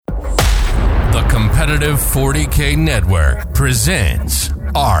Competitive 40K Network presents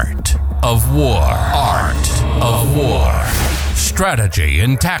Art of War. Art of War. Strategy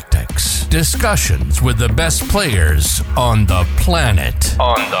and tactics. Discussions with the best players on the planet.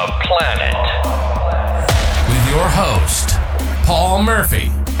 With your host, Paul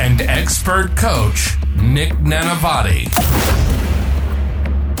Murphy, and expert coach, Nick Nanavati.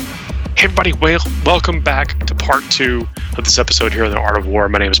 Hey everybody, welcome back to part 2 of this episode here on the Art of War.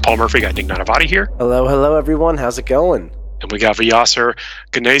 My name is Paul Murphy, got Nick Nanavati here. Hello everyone, how's it going? And we got Vyasar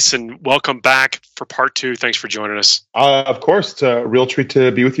Ganesan. Welcome back for part 2. Thanks for joining us. Of course, it's a real treat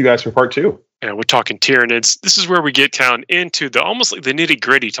to be with you guys for part 2. And we're talking Tyranids. This is where we get down into the almost like the nitty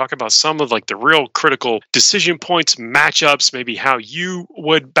gritty, talk about some of like the real critical decision points, matchups, maybe how you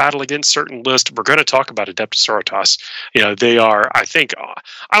would battle against certain lists. We're going to talk about Adeptus Sororitas. You know, they are, I think, I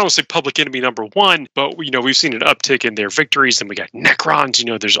don't want to say public enemy number 1, but we've seen an uptick in their victories. And we got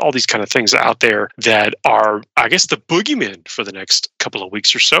Necrons. There's all these kind of things out there that are, I guess, the boogeymen for the next couple of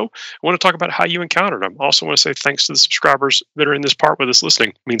weeks or so. I want to talk about how you encountered them. I also want to say thanks to the subscribers that are in this part with us listening.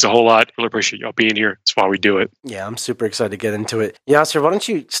 It means a whole lot. Really appreciate y'all being here. That's why we do it. Yeah, I'm super excited to get into it. Yasser, why don't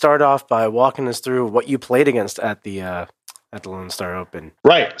you start off by walking us through what you played against at the Lone Star Open?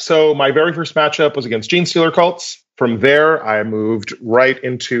 Right. So my very first matchup was against Gene Stealer cults. From there, I moved right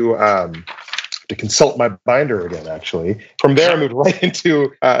into to consult my binder again, actually. From there, I moved right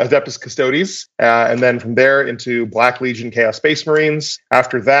into Adeptus Custodes, and then from there into Black Legion Chaos Space Marines.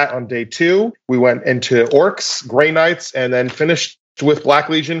 After that, on day 2, we went into Orcs, Grey Knights, and then finished with Black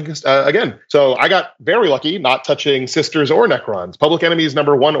Legion again. So I got very lucky not touching Sisters or Necrons. Public Enemies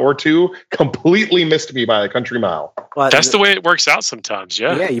number 1 or 2 completely missed me by a country mile. Well, that's the way it works out sometimes,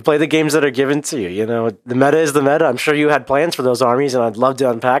 yeah. Yeah, you play the games that are given to you. The meta is the meta. I'm sure you had plans for those armies, and I'd love to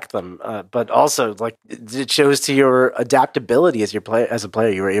unpack them. But also, like, it shows to your adaptability as a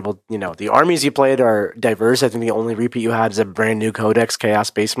player. You were able, the armies you played are diverse. I think the only repeat you had is a brand new Codex, Chaos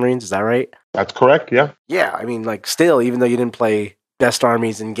Space Marines. Is that right? That's correct, yeah. Yeah, I mean, like, still, even though you didn't play best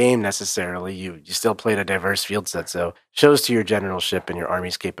armies in game necessarily, you still played a diverse field set, so shows to your generalship and your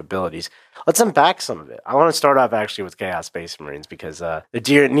army's capabilities. Let's unpack some of it. I want to start off actually with Chaos Space Marines because they're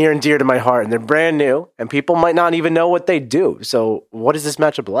near and dear to my heart, and they're brand new, and people might not even know what they do. So what is this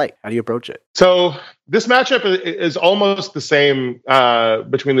matchup like? How do you approach it? So this matchup is almost the same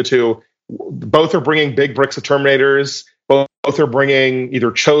between the two. Both are bringing big bricks of Terminators. Both are bringing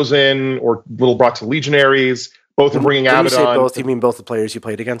either Chosen or little blocks of Legionaries. Both are bringing Abaddon. When you say both, you mean both the players you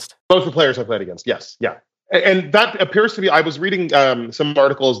played against? Both the players I played against, yes. Yeah. And that appears to be, I was reading some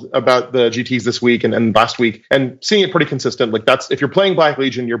articles about the GTs this week and last week and seeing it pretty consistent. Like, that's, if you're playing Black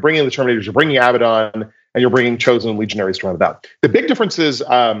Legion, you're bringing the Terminators, you're bringing Abaddon, and you're bringing Chosen Legionaries to round it out. The big differences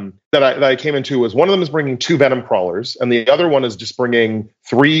that I came into was one of them is bringing 2 Venom Crawlers, and the other one is just bringing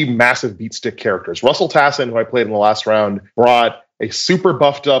 3 massive beatstick characters. Russell Tassin, who I played in the last round, brought a super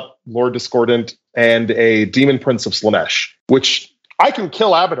buffed up Lord Discordant and a Demon Prince of Slanesh, which I can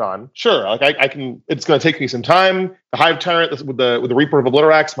kill Abaddon, sure. Like I can. It's going to take me some time. The Hive Tyrant with the Reaper of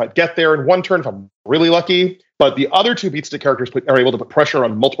Obliterax might get there in 1 turn if I'm really lucky. But the other 2 beatstick characters are able to put pressure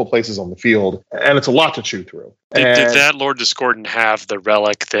on multiple places on the field, and it's a lot to chew through. Did that Lord Discordant have the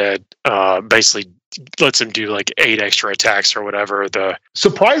relic that basically lets him do like 8 extra attacks or whatever?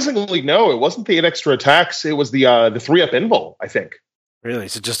 Surprisingly, no, it wasn't the 8 extra attacks. It was the 3-up invul, I think. Really?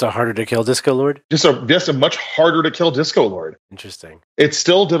 Is it just a harder to kill Disco Lord? Just a much harder to kill Disco Lord. Interesting. It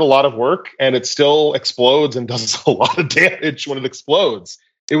still did a lot of work, and it still explodes and does a lot of damage when it explodes.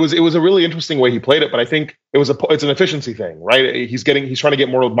 It was a really interesting way he played it, but I think it's an efficiency thing, right? He's trying to get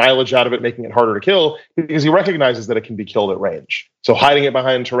more mileage out of it, making it harder to kill because he recognizes that it can be killed at range. So hiding it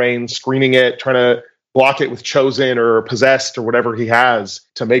behind terrain, screening it, trying to block it with Chosen or Possessed or whatever he has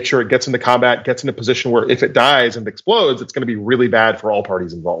to make sure it gets into combat, gets in a position where if it dies and explodes, it's going to be really bad for all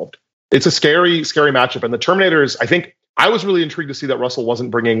parties involved. It's a scary, scary matchup. And the Terminators, I think I was really intrigued to see that Russell wasn't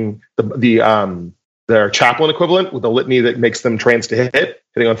bringing their Chaplain equivalent with the litany that makes them trans to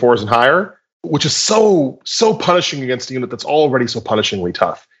hitting on 4s and higher, which is so punishing against a unit that's already so punishingly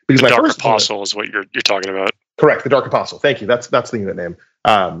tough. Because the Dark Apostle is what you're talking about. Correct, the Dark Apostle. Thank you. That's the unit name.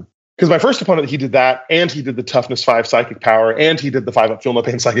 Because my first opponent, he did that, and he did the Toughness 5 Psychic Power, and he did the 5-up Feel No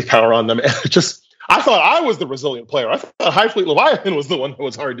Pain Psychic Power on them. And I thought I was the resilient player. I thought High Fleet Leviathan was the one that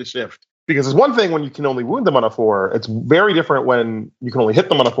was hard to shift. Because it's one thing when you can only wound them on a 4. It's very different when you can only hit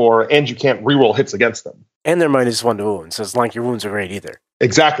them on a 4, and you can't reroll hits against them. And they're -1 to wound, so it's not like your wounds are great either.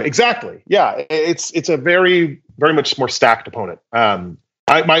 Exactly. Yeah, it's a very, very much more stacked opponent.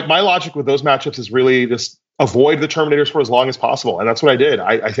 My logic with those matchups is really just avoid the Terminators for as long as possible. And that's what I did.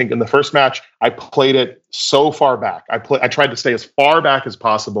 I think in the first match, I played it so far back. I tried to stay as far back as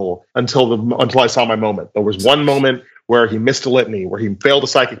possible until I saw my moment. There was one moment where he missed a litany, where he failed a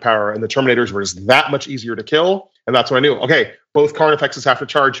psychic power, and the Terminators were just that much easier to kill. And that's when I knew, okay, both Carnifexes have to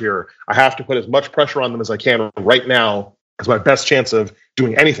charge here. I have to put as much pressure on them as I can right now as my best chance of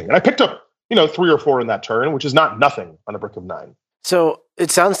doing anything. And I picked up, 3 or 4 in that turn, which is not nothing on a Brick of 9. So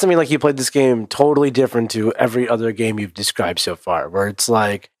it sounds to me like you played this game totally different to every other game you've described so far, where it's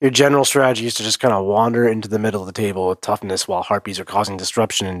like your general strategy is to just kind of wander into the middle of the table with toughness while Harpies are causing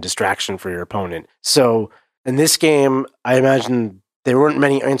disruption and distraction for your opponent. So in this game, I imagine there weren't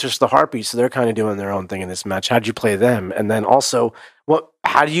many answers to the Harpies, so they're kind of doing their own thing in this match. How'd you play them? And then also,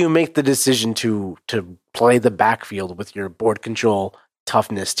 how do you make the decision to play the backfield with your board control,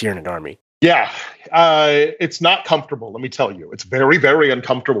 toughness, Tyranid army? Yeah, it's not comfortable, let me tell you. It's very, very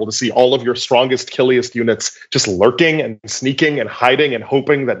uncomfortable to see all of your strongest, killiest units just lurking and sneaking and hiding and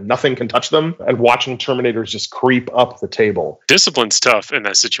hoping that nothing can touch them, and watching Terminators just creep up the table. Discipline's tough in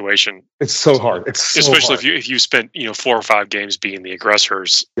that situation. It's so hard. It's so especially hard. if you spent 4 or 5 games being the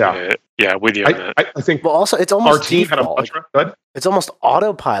aggressors. Yeah, with you on that. I think. Well, also it's almost our team had a default. good. It's almost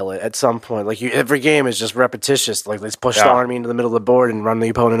autopilot at some point. Like every game is just repetitious. Like let's push the army into the middle of the board and run the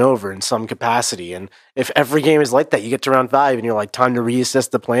opponent over in some capacity. And if every game is like that, you get to round 5 and you're like, time to reassess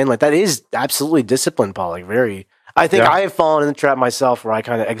the plan. Like that is absolutely discipline, Paul. Like I think I have fallen in the trap myself where I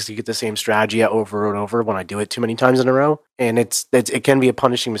kind of execute the same strategy over and over when I do it too many times in a row. And it can be a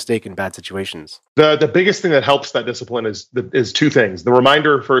punishing mistake in bad situations. The biggest thing that helps that discipline is 2 things. The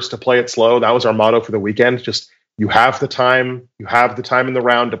reminder first to play it slow. That was our motto for the weekend. Just you have the time in the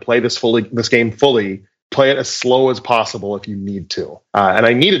round to play this game fully. Play it as slow as possible if you need to. And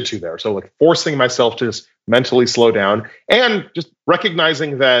I needed to there. So like forcing myself to just mentally slow down and just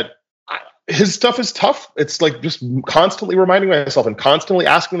recognizing that his stuff is tough. It's like just constantly reminding myself and constantly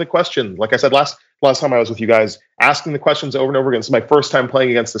asking the questions. Like I said last time I was with you guys, asking the questions over and over again. It's my first time playing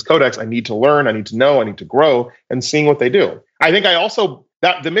against this codex. I need to learn, I need to know, I need to grow, and seeing what they do. I think I also,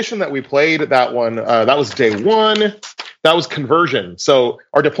 the mission that we played, that one, that was day 1. That was conversion. So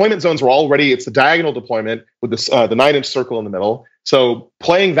our deployment zones were already, it's the diagonal deployment with this, the 9-inch circle in the middle. So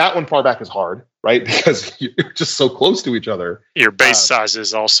playing that one far back is hard, right? Because you're just so close to each other. Your base size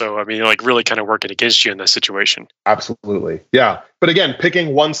is also, really kind of working against you in that situation. Absolutely. Yeah. But again,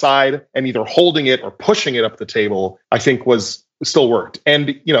 picking one side and either holding it or pushing it up the table, I think still worked.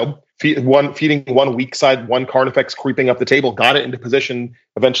 And, feeding one weak side, one Carnifex creeping up the table, got it into position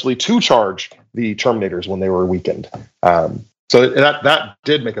eventually to charge the Terminators when they were weakened. So that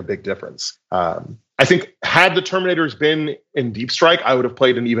did make a big difference. I think had the Terminators been in Deep Strike, I would have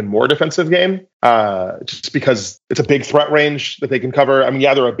played an even more defensive game, just because it's a big threat range that they can cover.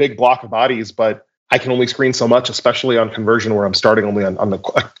 They're a big block of bodies, but I can only screen so much, especially on conversion where I'm starting only on the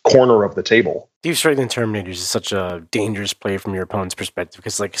corner of the table. Deep Strike and Terminators is such a dangerous play from your opponent's perspective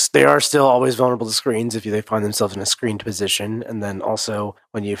because they are still always vulnerable to screens if they find themselves in a screened position. And then also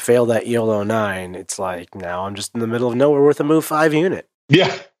when you fail that ELO 9, it's like, now I'm just in the middle of nowhere with a move 5 unit.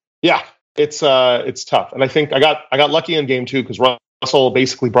 Yeah. It's tough. And I think I got lucky in game 2 because Russell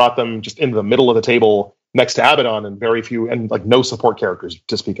basically brought them just into the middle of the table next to Abaddon and very few and like no support characters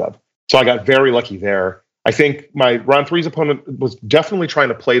to speak of. So I got very lucky there. I think my round 3's opponent was definitely trying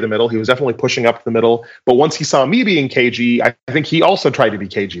to play the middle. He was definitely pushing up the middle. But once he saw me being cagey, I think he also tried to be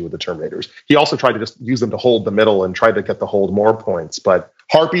cagey with the Terminators. He also tried to just use them to hold the middle and try to get the hold more points. But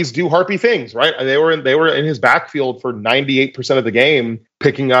Harpies do Harpy things, right? They were in his backfield for 98% of the game,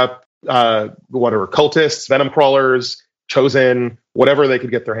 picking up whatever cultists, venom crawlers, chosen, whatever they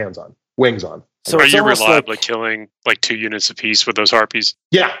could get their hands on, wings on. So are you reliably killing like 2 units apiece with those Harpies?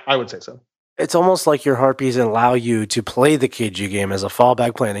 Yeah, I would say so. It's almost like your Harpies allow you to play the KG game as a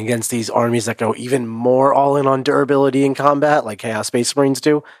fallback plan against these armies that go even more all in on durability in combat, like Chaos Space Marines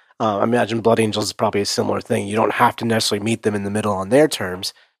do. I imagine Blood Angels is probably a similar thing. You don't have to necessarily meet them in the middle on their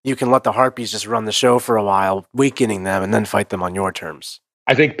terms. You can let the Harpies just run the show for a while, weakening them, and then fight them on your terms.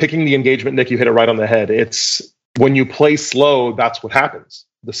 I think picking the engagement, Nick, you hit it right on the head. It's when you play slow, that's what happens.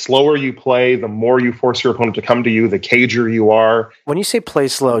 The slower you play, the more you force your opponent to come to you, the cager you are. When you say play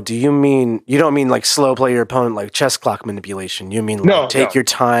slow, you don't mean like slow play your opponent like chess clock manipulation. You mean take your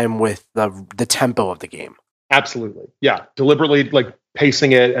time with the tempo of the game. Absolutely. Yeah. Deliberately like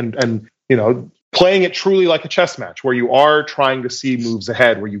pacing it and playing it truly like a chess match where you are trying to see moves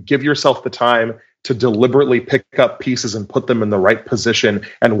ahead, where you give yourself the time to deliberately pick up pieces and put them in the right position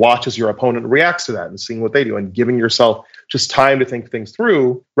and watch as your opponent reacts to that and seeing what they do and giving yourself just time to think things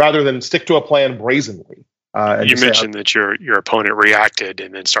through rather than stick to a plan brazenly. You mentioned that your opponent reacted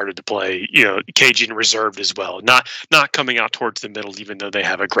and then started to play, caging reserved as well, not coming out towards the middle, even though they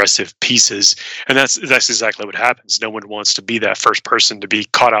have aggressive pieces. And that's exactly what happens. No one wants to be that first person to be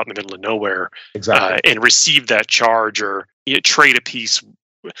caught out in the middle of nowhere, and receive that charge or trade a piece,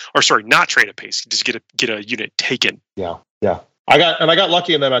 or sorry, not trade a piece, just get a unit taken. Yeah. I got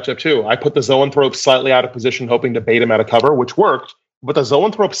lucky in that matchup too. I put the Zoanthropes slightly out of position, hoping to bait him out of cover, which worked. But the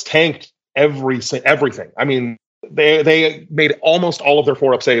Zoanthropes tanked everything. I mean, they made almost all of their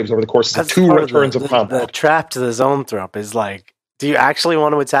 4-up saves over the course of 2 returns of combat. The trap to the Zoanthrope is like, do you actually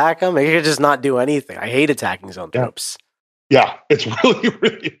want to attack them? You could just not do anything. I hate attacking Zoanthropes. Yeah, it's really,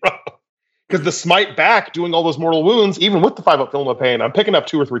 really rough. Because the smite back, doing all those mortal wounds, even with the 5-up Film of Pain, I'm picking up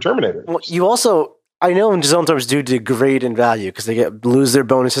 2 or 3 Terminators. Well, you also, I know Zoanthropes do degrade in value because they lose their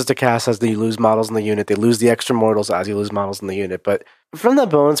bonuses to cast as they lose models in the unit. They lose the extra mortals as you lose models in the unit. But from the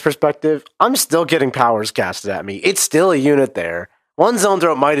bonus perspective, I'm still getting powers casted at me. It's still a unit there. 1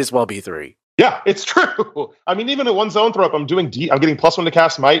 Zoanthrope might as well be 3. Yeah, it's true. I mean, even at 1 Zoanthrope, I'm getting +1 to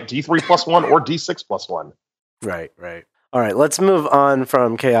cast Might, D3 +1, or D6 +1. Right. All right, let's move on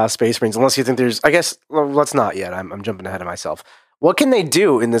from Chaos Space Marines. Unless you think let's not yet. I'm jumping ahead of myself. What can they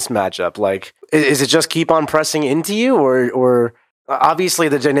do in this matchup? Like, is it just keep on pressing into you, or obviously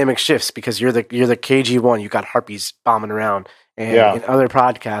the dynamic shifts because you're the KG1. You got Harpies bombing around, and in other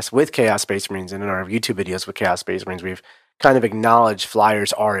podcasts with Chaos Space Marines and in our YouTube videos with Chaos Space Marines, we've kind of acknowledged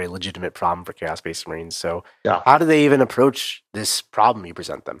flyers are a legitimate problem for Chaos Space Marines. So, how do they even approach this problem you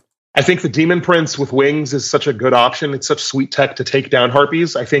present them? I think the Demon Prince with wings is such a good option. It's such sweet tech to take down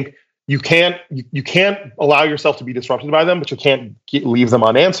Harpies. I think you can't allow yourself to be disrupted by them, but you can't leave them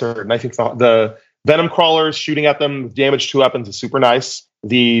unanswered. And I think the Venom Crawlers shooting at them with damage 2 weapons is super nice.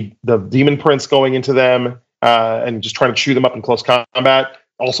 The Demon Prince going into them and just trying to chew them up in close combat,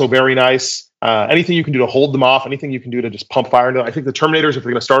 also very nice. Anything you can do to hold them off, anything you can do to just pump fire into them. I think the Terminators, if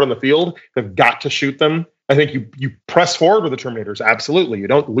they're going to start on the field, they've got to shoot them. I think you press forward with the Terminators, absolutely. You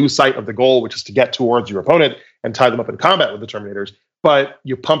don't lose sight of the goal, which is to get towards your opponent and tie them up in combat with the Terminators. But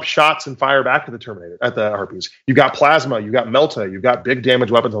you pump shots and fire back to the Harpies. You've got Plasma, you've got Melta, you've got big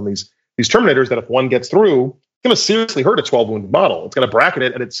damage weapons on these Terminators that if one gets through, it's going to seriously hurt a 12 wounded model. It's going to bracket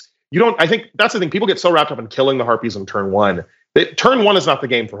it, and I think that's the thing. People get so wrapped up in killing the Harpies on turn 1. Turn 1 is not the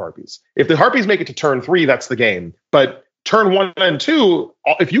game for Harpies. If the Harpies make it to turn 3, that's the game. But turn 1 and 2,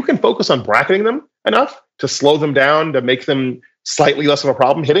 if you can focus on bracketing them enough to slow them down, to make them slightly less of a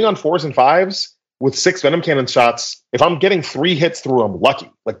problem, hitting on 4s and 5s with 6 Venom Cannon shots, if I'm getting 3 hits through them, lucky,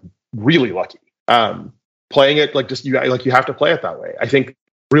 like really lucky. Playing it you have to play it that way. I think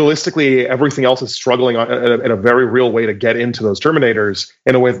realistically, everything else is struggling in a very real way to get into those Terminators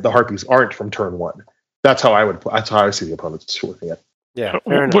in a way that the Harpies aren't from turn 1. That's how I see the opponents looking at it. Yeah.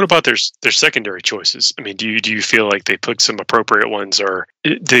 What about their secondary choices? I mean, do you feel like they put some appropriate ones, or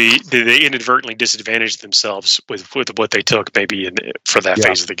they inadvertently disadvantaged themselves with what they took maybe for that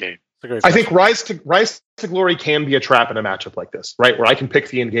phase of the game? I think Rise to Glory can be a trap in a matchup like this, right? Where I can pick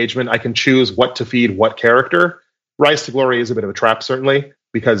the engagement, I can choose what to feed what character. Rise to Glory is a bit of a trap, certainly,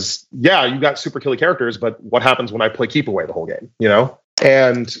 because you got super killy characters, but what happens when I play keep away the whole game,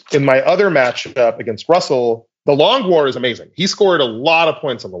 And in my other matchup against Russell, the Long War is amazing. He scored a lot of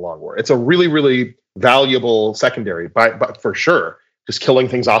points on the Long War. It's a really, really valuable secondary, but for sure, just killing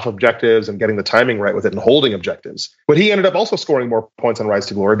things off objectives and getting the timing right with it and holding objectives. But he ended up also scoring more points on Rise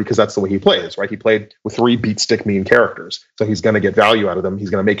to Glory because that's the way he plays, right? He played with 3 beat stick mean characters. So he's going to get value out of them. He's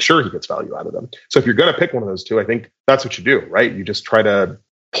going to make sure he gets value out of them. So if you're going to pick one of those 2, I think that's what you do, right? You just try to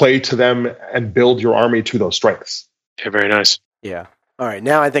play to them and build your army to those strengths. Yeah, very nice. Yeah. All right,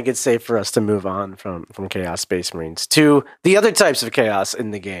 now I think it's safe for us to move on from Chaos Space Marines to the other types of chaos in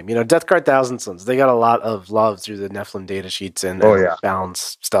the game. Death Guard Thousand Sons, they got a lot of love through the Nephilim data sheets and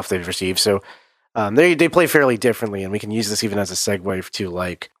balance stuff they've received. So they play fairly differently, and we can use this even as a segue to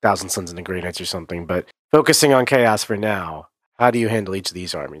like Thousand Sons and the Grey Knights or something. But focusing on chaos for now, how do you handle each of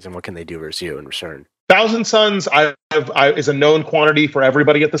these armies, and what can they do versus you in return? Thousand Sons is a known quantity for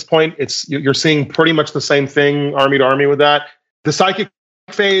everybody at this point. You're seeing pretty much the same thing army to army with that. The psychic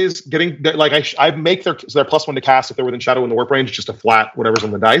phase, I make their +1 to cast if they're within Shadow in the Warp range, just a flat whatever's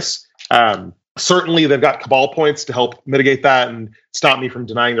on the dice. Certainly, they've got Cabal points to help mitigate that and stop me from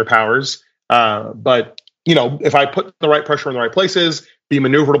denying their powers. But if I put the right pressure in the right places, be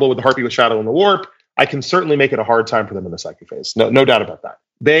maneuverable with the Harpy with Shadow in the Warp, I can certainly make it a hard time for them in the psychic phase. No doubt about that.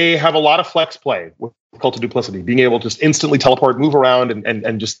 They have a lot of flex play with Cult of Duplicity, being able to just instantly teleport, move around,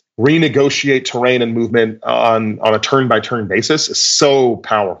 and just renegotiate terrain and movement on a turn-by-turn basis is so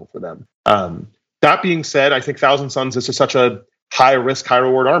powerful for them. That being said, I think Thousand Sons is such a high risk, high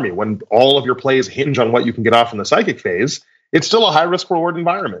reward army. When all of your plays hinge on what you can get off in the psychic phase, it's still a high risk reward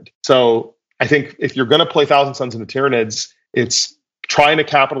environment. So I think if you're going to play Thousand Suns into Tyranids, it's trying to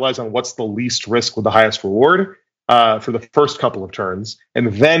capitalize on what's the least risk with the highest reward for the first couple of turns,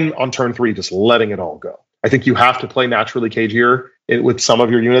 and then on turn 3, just letting it all go. I think you have to play naturally cagier with some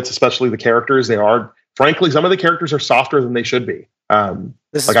of your units, especially the characters. They are, frankly, some of the characters are softer than they should be.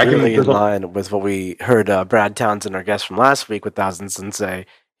 This is really in line with what we heard Brad Townsend, our guest from last week with Thousand Suns, say.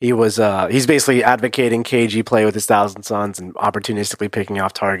 He's basically advocating KG play with his Thousand Suns and opportunistically picking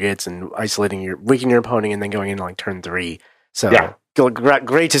off targets and weakening your opponent and then going into like turn 3. So yeah.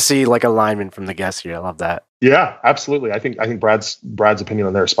 Great to see like alignment from the guest here. I love that. Yeah, absolutely. I think Brad's opinion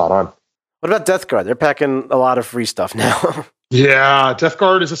on there is spot on. What about Death Guard? They're packing a lot of free stuff now. Yeah, Death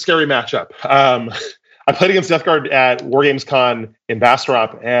Guard is a scary matchup. I played against Death Guard at Wargames Con in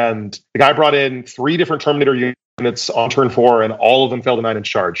Bastrop, and the guy brought in 3 different Terminator units on turn 4, and all of them failed a 9-inch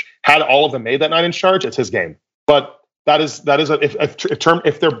charge. Had all of them made that 9-inch charge, it's his game. But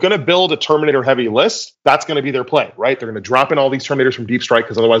if they're going to build a Terminator heavy list, that's going to be their play, right? They're going to drop in all these Terminators from Deep Strike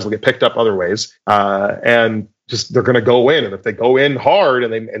because otherwise they'll get picked up other ways, and just they're going to go in. And if they go in hard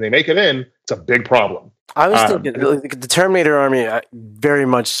and they make it in, it's a big problem. I was thinking the Terminator army, very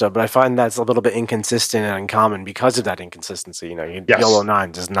much so, but I find that's a little bit inconsistent and uncommon because of that inconsistency. YOLO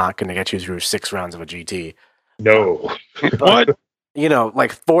 9 is not going to get you through 6 rounds of a GT. No. But,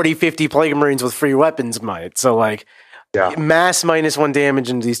 like 40, 50 Plague Marines with free weapons might. So, mass -1 damage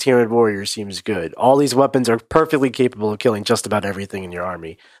into these Tyranid warriors seems good. All these weapons are perfectly capable of killing just about everything in your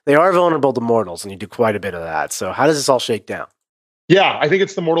army. They are vulnerable to mortals, and you do quite a bit of that. So how does this all shake down? Yeah, I think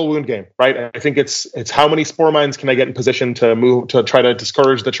it's the mortal wound game, right? I think it's how many spore mines can I get in position to move to try to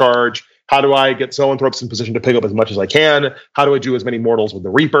discourage the charge? How do I get zoanthropes in position to pick up as much as I can? How do I do as many mortals with the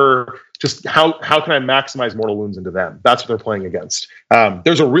Reaper? Just how can I maximize mortal wounds into them? That's what they're playing against.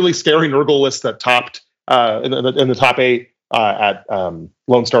 There's a really scary Nurgle list that topped in the top 8 at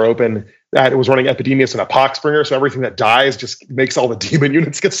Lone Star Open. That it was running Epidemius and a Poxbringer, so everything that dies just makes all the demon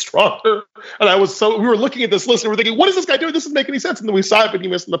units get stronger. And we were looking at this list and we were thinking, what is this guy doing? This doesn't make any sense. And then we saw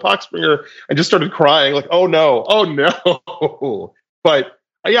Epidemius and the Poxbringer and just started crying, like, oh no. But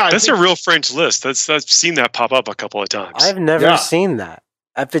yeah, that's a real French list. I've seen that pop up a couple of times. I've never seen that.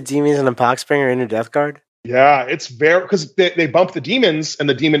 Epidemius and a Poxbringer in your Death Guard? Yeah, it's very because they bump the demons and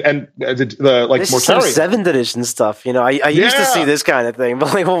the demon and the this Mortarion. Is some 7th edition stuff. I used to see this kind of thing,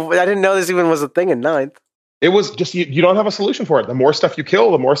 but I didn't know this even was a thing in 9th. It was just you don't have a solution for it. The more stuff you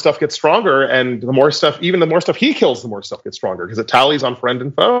kill, the more stuff gets stronger, and the more stuff he kills, the more stuff gets stronger because it tallies on friend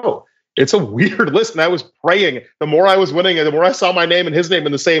and foe. It's a weird list, and I was praying. The more I was winning, and the more I saw my name and his name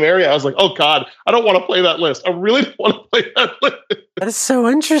in the same area, I was like, "Oh God, I don't want to play that list. I really don't want to play that list." That is so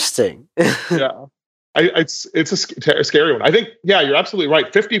interesting. Yeah. It's a scary one. I think, you're absolutely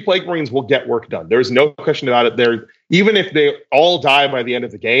right. 50 Plague Marines will get work done. There's no question about it. Even if they all die by the end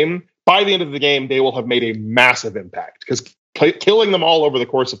of the game, they will have made a massive impact because killing them all over the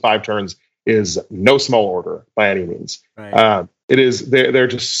course of 5 turns is no small order by any means. Right. It is. They're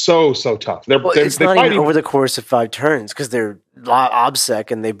just so tough. It's not even over the course of 5 turns because they're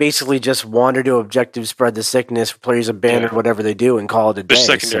obsec and they basically just wander to objective, spread the sickness, players abandon whatever they do, and call it a day. The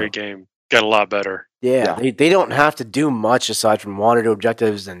secondary game got a lot better. Yeah. They don't have to do much aside from wander to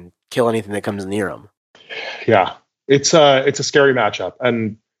objectives and kill anything that comes near them. Yeah, it's a scary matchup,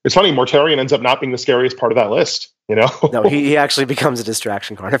 and it's funny. Mortarion ends up not being the scariest part of that list. No, he actually becomes a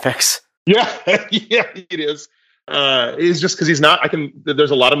distraction Carnifex. Yeah, it is. It's just because he's not. There's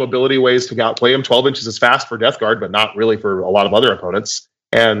a lot of mobility ways to outplay him. 12 inches is fast for Death Guard, but not really for a lot of other opponents.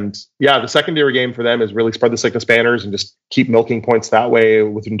 And the secondary game for them is really spread the sickness banners and just keep milking points that way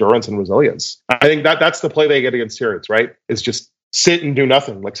with endurance and resilience. I think that's the play they get against Tyranids, right? Is just sit and do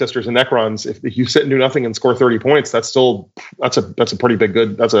nothing like Sisters and Necrons. If you sit and do nothing and score 30 points, that's a pretty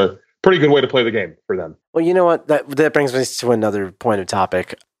good way to play the game for them. Well, you know what? That brings me to another point of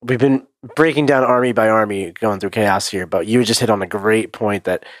topic. We've been breaking down army by army going through chaos here, but you just hit on a great point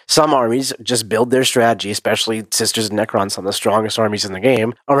that some armies just build their strategy, especially Sisters and Necrons, some of the strongest armies in the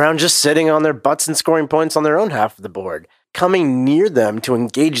game, around just sitting on their butts and scoring points on their own half of the board. Coming near them to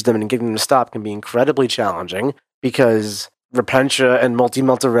engage them and getting them to stop can be incredibly challenging because Repentia and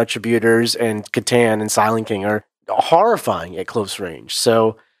Multi-Melta Retributors and Catan and Silent King are horrifying at close range.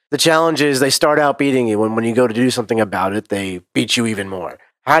 So the challenge is they start out beating you, and when you go to do something about it, they beat you even more.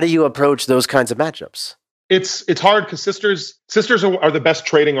 How do you approach those kinds of matchups? it's hard because sisters are the best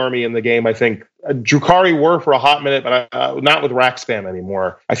trading army in the game. I think Drukhari were for a hot minute, but not with rack spam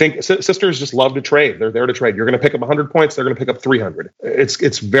anymore. I think sisters just love to trade. They're there to trade. You're going to pick up 100 points. They're going to pick up 300.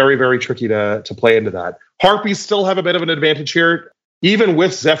 It's very, very tricky to play into that. Harpies still have a bit of an advantage here, even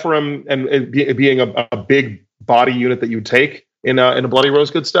with Zephyrim and it being a big body unit that you take in a Bloody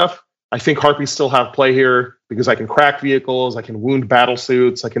Rosegood stuff. I think Harpies still have play here because I can crack vehicles, I can wound battle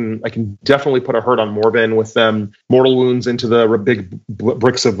suits, I can definitely put a hurt on Morbin with them. Mortal wounds into the big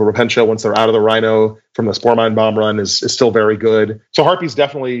bricks of Repentia once they're out of the Rhino from the Spore Mine Bomb run is still very good. So Harpies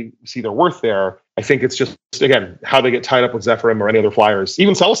definitely see their worth there. I think it's just, again, how they get tied up with Zephyrim or any other flyers,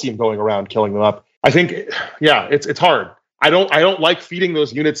 even Celestine going around killing them up. I think, yeah, it's hard. I don't like feeding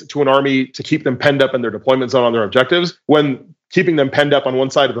those units to an army to keep them penned up in their deployment zone on their objectives when keeping them penned up on one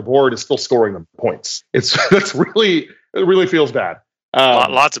side of the board is still scoring them points. It really feels bad.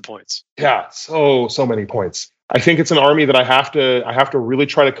 Lots of points. Yeah, so many points. I think it's an army that I have to really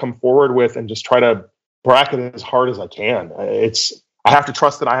try to come forward with and just try to bracket it as hard as I can. I have to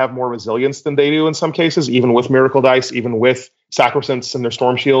trust that I have more resilience than they do in some cases, even with Miracle Dice, even with Sacrosanths and their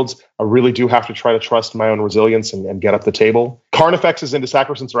Storm Shields. I really do have to try to trust my own resilience and get up the table. Carnifexes into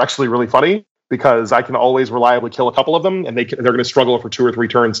Sacrosanths are actually really funny because I can always reliably kill a couple of them, and they're going to struggle for 2 or 3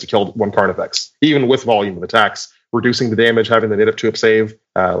 turns to kill one Carnifex, even with volume of attacks, reducing the damage, having the native 2-up save.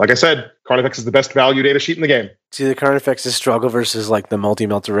 Like I said, Carnifex is the best value data sheet in the game. See the Carnifexes struggle versus like the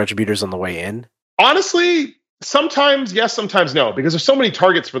multi-melter Retributors on the way in? Honestly, sometimes yes, sometimes no, because there's so many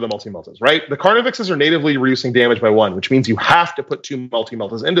targets for the multi-meltas, right? The Carnifexes are natively reducing damage by 1, which means you have to put 2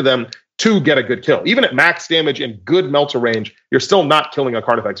 multi-meltas into them to get a good kill. Even at max damage and good melta range, you're still not killing a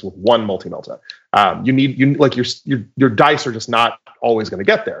Carnifex with 1 multi-melta. Your dice are just not always going to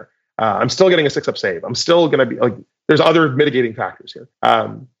get there. I'm still getting a 6-up save. I'm still going to be like, there's other mitigating factors here.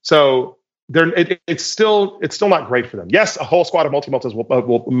 So it's still not great for them. Yes, a whole squad of multi-meltas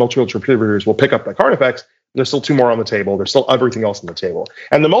multi-melta Retributor will pick up the Carnifex. There's still 2 more on the table. There's still everything else on the table.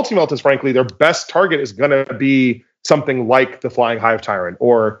 And the multi-meltas, frankly, their best target is going to be something like the Flying Hive Tyrant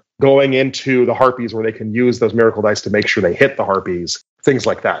or going into the Harpies where they can use those Miracle Dice to make sure they hit the Harpies, things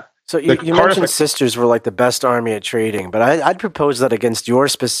like that. So you mentioned Sisters were like the best army at trading, but I'd propose that against your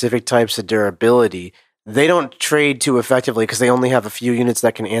specific types of durability, they don't trade too effectively because they only have a few units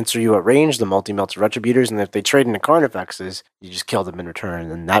that can answer you at range, the multi-melter Retributors, and if they trade into Carnifexes, you just kill them in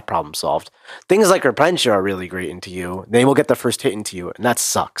return, and that problem solved. Things like Repentia are really great into you. They will get the first hit into you, and that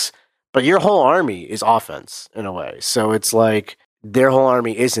sucks. But your whole army is offense, in a way. So it's like, their whole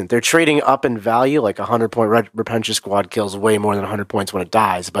army isn't. They're trading up in value, like 100-point Repentia squad kills way more than 100 points when it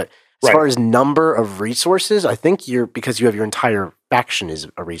dies, but as far as number of resources, I think because you have your entire faction is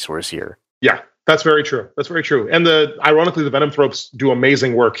a resource here. Yeah. That's very true. That's very true. And ironically, the Venom Thropes do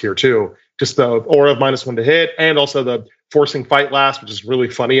amazing work here too. Just the aura of -1 to hit, and also the forcing fight last, which is really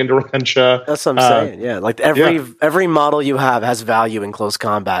funny into Repentia. That's what I'm saying. Yeah, like every model you have has value in close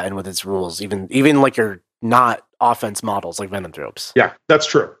combat and with its rules. Even like your not offense models like Venom Thropes. Yeah, that's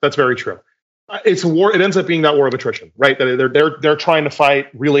true. That's very true. It's a war. It ends up being that war of attrition, right? That they're trying to fight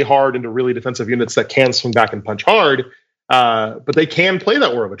really hard into really defensive units that can swing back and punch hard, but they can play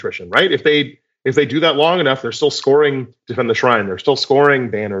that war of attrition, right? If they do that long enough, they're still scoring Defend the Shrine. They're still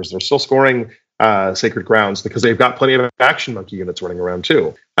scoring banners. They're still scoring Sacred Grounds because they've got plenty of action monkey units running around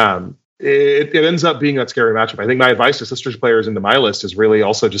too. It ends up being that scary matchup. I think my advice to Sisters players into my list is really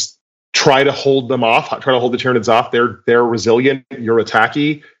also just try to hold them off. Try to hold the Tyranids off. They're resilient. You're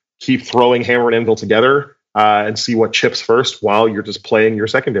attacky. Keep throwing Hammer and Anvil together and see what chips first while you're just playing your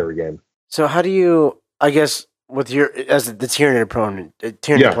secondary game. So how do you, I guess, with your as the Tyranid opponent,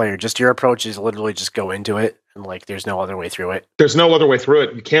 player, just your approach is literally just go into it and like there's no other way through it. There's no other way through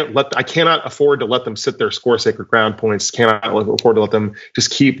it. I cannot afford to let them sit there, score Sacred Ground points. Cannot afford to let them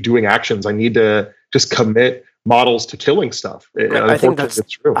just keep doing actions. I need to just commit models to killing stuff. I think that's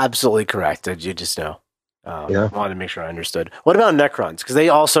true. Absolutely correct. You just know. I wanted to make sure I understood. What about Necrons? Because they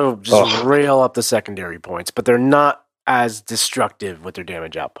also just rail up the secondary points, but they're not as destructive with their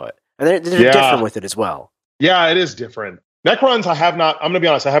damage output, and they're different with it as well. Yeah, it is different. Necrons, I'm going to be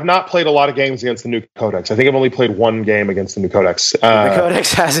honest, I have not played a lot of games against the new Codex. I think I've only played 1 game against the new Codex. The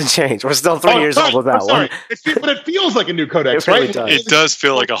Codex hasn't changed. We're still 3 years old with that one. But it feels like a new Codex, really right? It does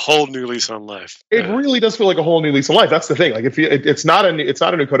feel like a whole new lease on life. It really does feel like a whole new lease on life. That's the thing. Like it's not a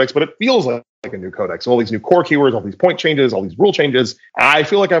new Codex, but it feels like a new Codex. All these new core keywords, all these point changes, all these rule changes. I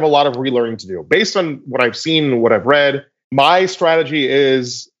feel like I have a lot of relearning to do. Based on what I've seen, what I've read, My strategy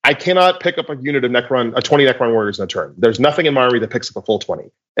is I cannot pick up a unit of 20 Necron warriors in a turn. There's nothing in my army that picks up a full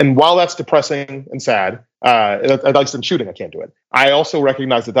 20. And while that's depressing and sad, at least in shooting, I can't do it. I also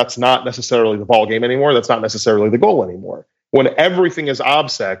recognize that that's not necessarily the ball game anymore. That's not necessarily the goal anymore. When everything is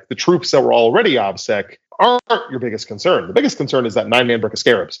OBSEC, the troops that were already OBSEC aren't your biggest concern. The biggest concern is that 9-man Brick of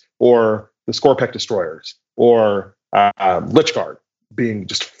Scarabs or the Scorpec Destroyers or Lich Guard being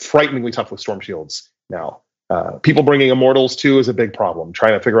just frighteningly tough with Storm Shields now. People bringing Immortals too is a big problem.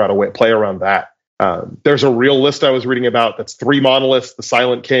 Trying to figure out a way to play around that. There's a real list I was reading about that's 3 monoliths, the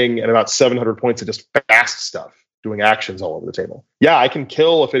Silent King, and about 700 points of just fast stuff, doing actions all over the table. Yeah, I can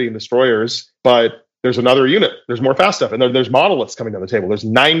kill Ophidian Destroyers, but there's another unit. There's more fast stuff, and there's monoliths coming down the table. There's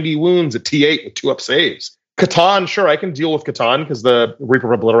 90 wounds at T8 with 2-up saves. Catan, sure, I can deal with Catan because the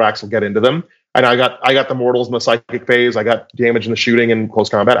Reaper of Obliterax will get into them. And I got the mortals in the psychic phase. I got damage in the shooting and close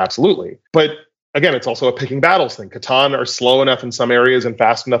combat, absolutely. But again, it's also a picking battles thing. Catan are slow enough in some areas and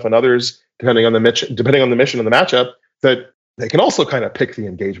fast enough in others, depending on the mission and the matchup, that they can also kind of pick the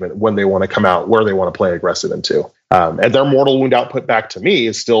engagement when they want to come out, where they want to play aggressive into. And their mortal wound output back to me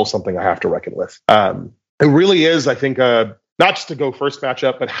is still something I have to reckon with. It really is, I think, not just to go first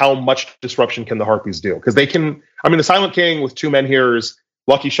matchup, but how much disruption can the Harpies do? Because they can, the Silent King with 2 Menhirs,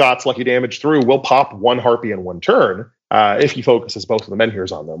 lucky shots, lucky damage through, will pop 1 Harpy in 1 turn if he focuses both of the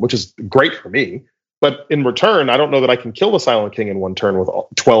Menhirs on them, which is great for me. But in return, I don't know that I can kill the Silent King in 1 turn with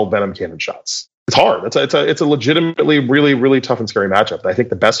 12 Venom Cannon shots. It's hard. It's a legitimately really, really tough and scary matchup. I think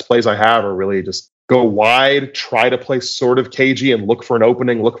the best plays I have are really just go wide, try to play sort of cagey and look for an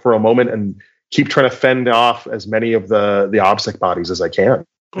opening, look for a moment, and keep trying to fend off as many of the OBSEC bodies as I can.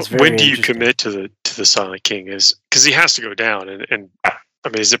 When do you commit to the Silent King? Is because he has to go down, and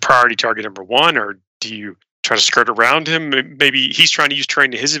is it priority target number 1, or do you try to skirt around him? Maybe he's trying to use terrain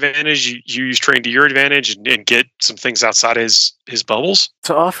to his advantage. You use terrain to your advantage and get some things outside his bubbles.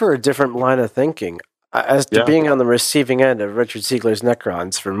 To offer a different line of thinking, as to being on the receiving end of Richard Siegler's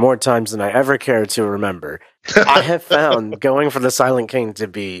Necrons for more times than I ever care to remember, I have found going for the Silent King to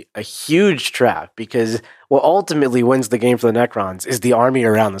be a huge trap, because what ultimately wins the game for the Necrons is the army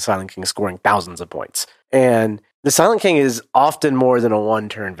around the Silent King scoring thousands of points. And the Silent King is often more than a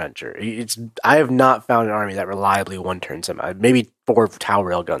 1-turn venture. I have not found an army that reliably 1-turns him. Maybe 4 Tau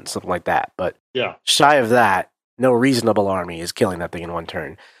Railguns, something like that. But shy of that, no reasonable army is killing that thing in 1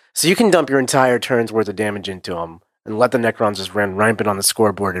 turn. So you can dump your entire turn's worth of damage into him and let the Necrons just run rampant on the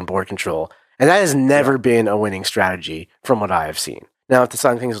scoreboard and board control. And that has never been a winning strategy from what I have seen. Now, if the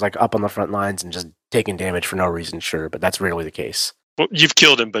Silent King is like up on the front lines and just taking damage for no reason, sure, but that's rarely the case. Well, you've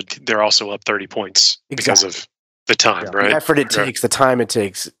killed him, but they're also up 30 points because of the time, right? The effort it takes, the time it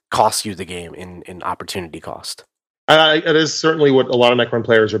takes, costs you the game in opportunity cost. It is certainly what a lot of Necron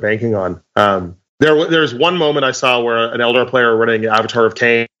players are banking on. There's one moment I saw where an Eldar player running Avatar of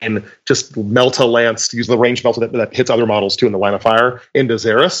Cain just melt a lance, use the range melt that hits other models too in the line of fire into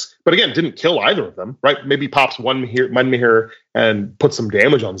Xeris. But again, didn't kill either of them, right? Maybe pops one here and puts some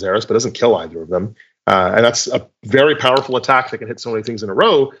damage on Xeris, but doesn't kill either of them. And that's a very powerful attack that can hit so many things in a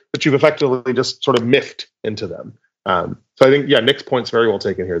row, but you've effectively just sort of miffed into them. So I think, Nick's point's very well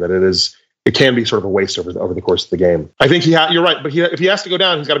taken here, that it can be sort of a waste over the course of the game. I think you're right, but if he has to go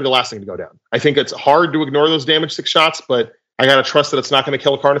down, he's got to be the last thing to go down. I think it's hard to ignore those damage 6 shots, but I got to trust that it's not going to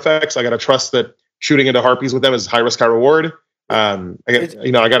kill Carnifex. I got to trust that shooting into Harpies with them is high risk, high reward.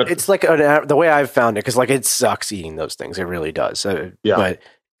 It's like the way I've found it, because it sucks eating those things. It really does. But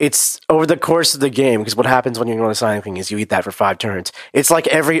it's over the course of the game, because what happens when you ignore the Silent King is you eat that for 5 turns. It's like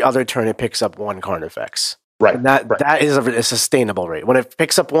every other turn it picks up 1 Carnifex. Right. And that is a sustainable rate. When it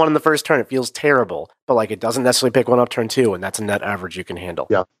picks up 1 in the first turn, it feels terrible, but it doesn't necessarily pick 1 up turn 2, and that's a net average you can handle.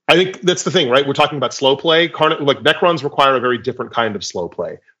 Yeah. I think that's the thing, right? We're talking about slow play. Necrons require a very different kind of slow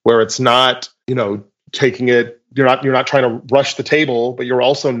play, where it's not, taking it, you're not trying to rush the table, but you're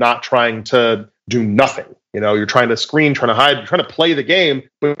also not trying to do nothing. You're trying to screen, trying to hide, you're trying to play the game,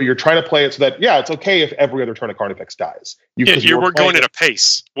 but you're trying to play it so that, it's okay if every other turn a Carnifex dies. We're going at a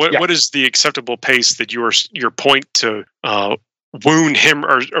pace. What is the acceptable pace that your point to wound him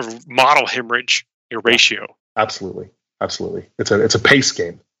or model hemorrhage, your ratio? Absolutely. It's a pace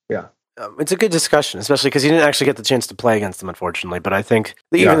game. Yeah. It's a good discussion, especially because you didn't actually get the chance to play against them, unfortunately. But I think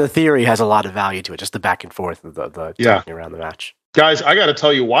even the theory has a lot of value to it, just the back and forth of the talking around the match. Guys, I got to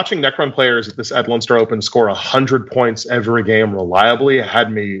tell you, watching Necron players at Lone Star Open score 100 points every game reliably had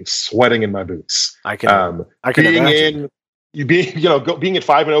me sweating in my boots. I can imagine. Being at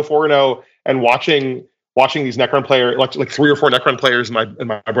 5-0, 4-0, and watching these Necron players, like 3 or 4 Necron players in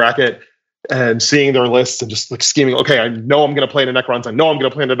my bracket, and seeing their lists and just scheming. Okay, I know I'm going to play into Necrons.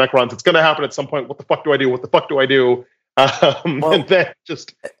 It's going to happen at some point. What the fuck do I do? And then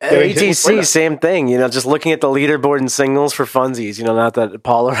just ATC, same thing. Just looking at the leaderboard and singles for funsies. Not that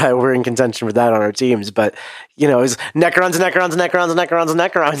Paul or I were in contention with that on our teams, but is Necrons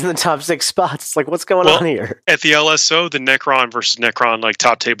in the top 6 spots. It's like, what's going on here? At the LSO, the Necron versus Necron like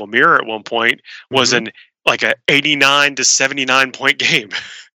top table mirror at one point was an 89 to 79 point game.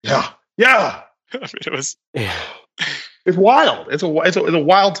 Yeah. I mean, it was. Yeah. It's wild. It's a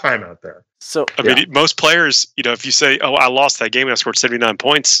wild time out there. So I mean, most players, if you say, "Oh, I lost that game and I scored 79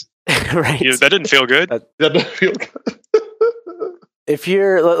 points," right? That didn't feel good. That didn't feel good. If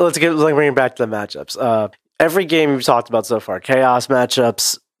you're, let's bring it back to the matchups. Every game we've talked about so far, Chaos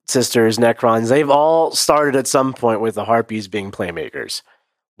matchups, Sisters, Necrons, they've all started at some point with the Harpies being playmakers.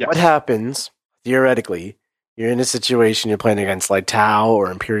 Yes. What happens, theoretically, you're in a situation you're playing against like Tau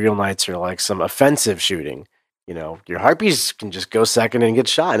or Imperial Knights or like some offensive shooting. Your Harpies can just go second and get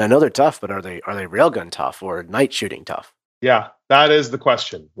shot. And I know they're tough, but are they railgun tough or night shooting tough? Yeah, that is the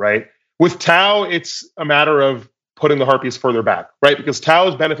question, right? With Tau, it's a matter of putting the Harpies further back, right? Because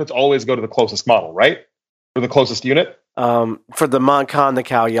Tau's benefits always go to the closest model, right? Or the closest unit. For the Montcon, the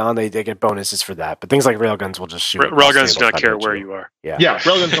Kalyan, they get bonuses for that. But things like railguns will just shoot. Railguns do not care where you are. Yeah,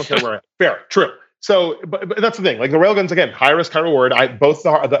 railguns don't care where I am. Fair, true. So, but that's the thing. Like the railguns, again, high risk, high reward.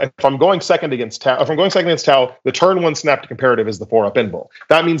 If I'm going second against Tau, the turn 1 snap to comparative is the 4-up invul.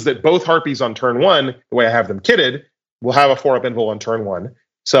 That means that both Harpies on turn 1, the way I have them kitted, will have a 4-up invul on turn 1.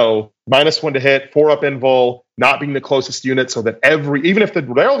 So -1 to hit, 4-up invul, not being the closest unit, so that even if the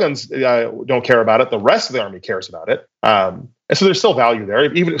railguns don't care about it, the rest of the army cares about it. And so there's still value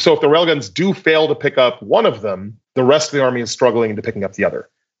there. Even so, if the railguns do fail to pick up one of them, the rest of the army is struggling into picking up the other.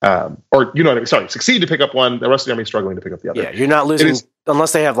 Succeed to pick up one, the rest of the army is struggling to pick up the other. Yeah, you're not losing,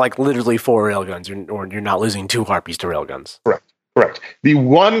 unless they have like literally 4 railguns, or you're not losing 2 Harpies to railguns. Correct. The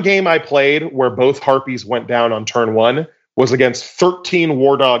one game I played where both Harpies went down on turn 1 was against 13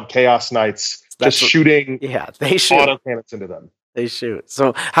 War Dog Chaos Knights, shooting they shoot autocannons into them. They shoot.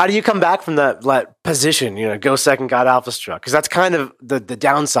 So how do you come back from that position, go second, got alpha struck? Because that's kind of the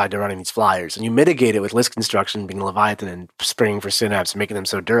downside to running these flyers. And you mitigate it with list construction, being Leviathan and springing for Synapse, making them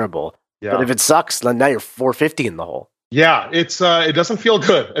so durable. Yeah. But if it sucks, then now you're 450 in the hole. Yeah, it doesn't feel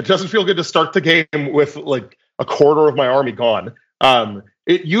good. It doesn't feel good to start the game with like a quarter of my army gone.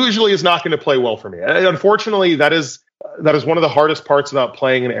 It usually is not going to play well for me. And unfortunately, that is one of the hardest parts about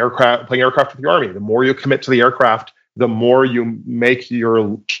playing aircraft with your army. The more you commit to the aircraft, the more you make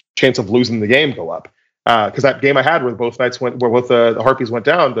your chance of losing the game go up. Because that game I had where both the Harpies went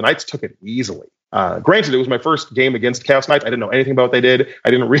down, the Knights took it easily. Granted, it was my first game against Chaos Knights. I didn't know anything about what they did.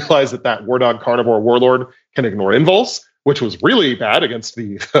 I didn't realize that War Dog Carnivore Warlord can ignore invuls, which was really bad against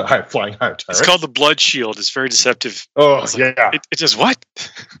the flying high tyrants. It's called the Blood Shield. It's very deceptive. Oh, yeah. It does what?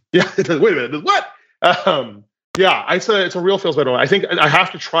 Yeah, it does. Wait a minute. It does what? It's a real feels better. I think I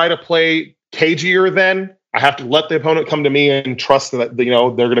have to try to play cagier then. I have to let the opponent come to me and trust that they're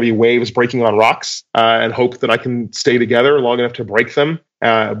going to be waves breaking on rocks, and hope that I can stay together long enough to break them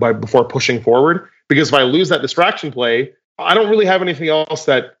before pushing forward. Because if I lose that distraction play, I don't really have anything else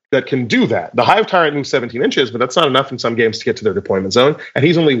that can do that. The Hive Tyrant moves 17 inches, but that's not enough in some games to get to their deployment zone. And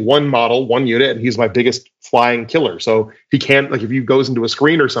he's only one model, one unit, and he's my biggest flying killer. So he can't, if he goes into a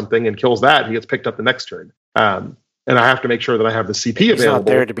screen or something and kills that, he gets picked up the next turn. And I have to make sure that I have the CP available. He's not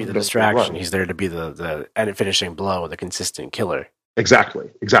there to be the distraction. He's there to be the finishing blow, the consistent killer. Exactly.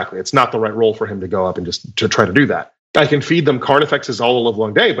 It's not the right role for him to go up and just to try to do that. I can feed them Carnifexes all the live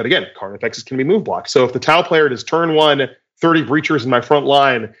long day, but again, Carnifexes can be move blocked. So if the Tau player does turn 1, 30 Breachers in my front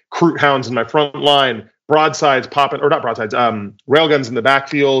line, Kroot Hounds in my front line, broadsides popping, or not broadsides, railguns in the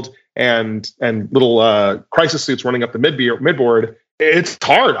backfield, and little crisis suits running up the midboard, it's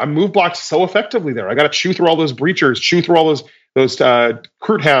hard. I'm move blocked so effectively there. I got to chew through all those Breachers, chew through all those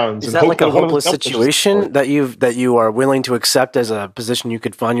Kroot Hounds. Is that like a hopeless situation that you are willing to accept as a position you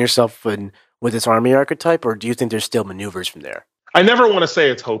could find yourself in with this army archetype, or do you think there's still maneuvers from there? I never want to say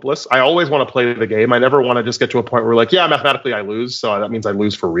it's hopeless. I always want to play the game. I never want to just get to a point where mathematically I lose, so that means I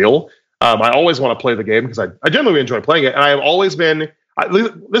lose for real. I always want to play the game because I genuinely enjoy playing it, and I have always been.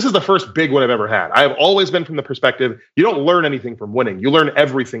 This is the first big one I've ever had. I have always been from the perspective, you don't learn anything from winning. You learn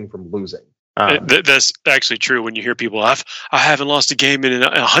everything from losing. That's actually true when you hear people, I haven't lost a game in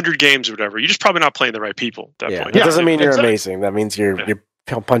 100 games or whatever. You're just probably not playing the right people at that point. That doesn't mean you're amazing. That means you're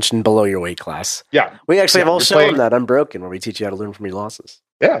punching below your weight class. Yeah. We actually have a whole show on that, Unbroken, where we teach you how to learn from your losses.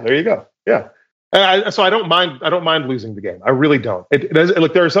 Yeah, there you go. Yeah. So I don't mind losing the game. I really don't.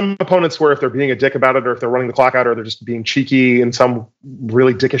 There are some opponents where if they're being a dick about it, or if they're running the clock out, or they're just being cheeky in some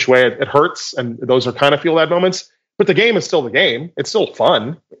really dickish way, it hurts. And those are kind of feel bad moments. But the game is still the game. It's still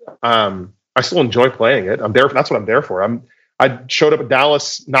fun. I still enjoy playing it. I'm there. That's what I'm there for. I showed up at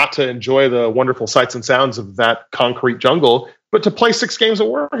Dallas not to enjoy the wonderful sights and sounds of that concrete jungle, but to play 6 games of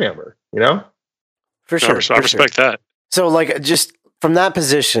Warhammer. For sure. I respect that. So, like, just from that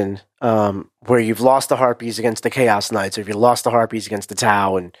position, where you've lost the Harpies against the Chaos Knights, or if you lost the Harpies against the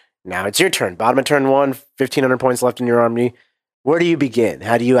Tau, and now it's your turn. Bottom of turn 1, 1,500 points left in your army. Where do you begin?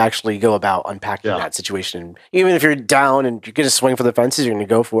 How do you actually go about unpacking that situation? Even if you're down and you're going to swing for the fences, you're going to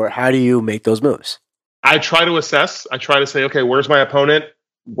go for it. How do you make those moves? I try to assess. I try to say, okay, where's my opponent?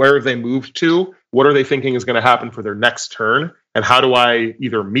 Where have they moved to? What are they thinking is going to happen for their next turn? And how do I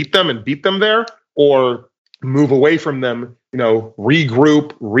either meet them and beat them there, or move away from them,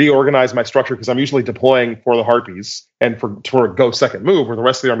 regroup, reorganize my structure, because I'm usually deploying for the Harpies and for a go second move where the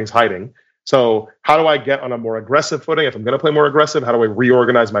rest of the army's hiding. So how do I get on a more aggressive footing? If I'm going to play more aggressive, how do I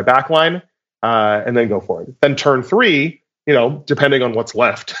reorganize my backline and then go for it? Then turn 3, depending on what's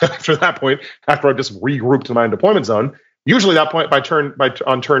left after that point, after I've just regrouped to my deployment zone, usually that point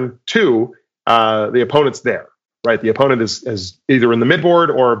on turn 2, the opponent's there, right? The opponent is either in the midboard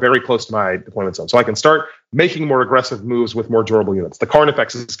or very close to my deployment zone. So I can start making more aggressive moves with more durable units. The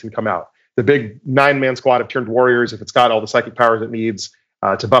Carnifexes can come out. The big 9-man squad of Turned Warriors, if it's got all the psychic powers it needs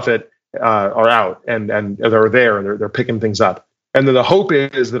to buff it, are out and they're there and they're picking things up. And then the hope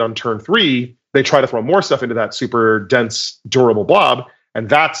is that on turn 3, they try to throw more stuff into that super dense, durable blob. And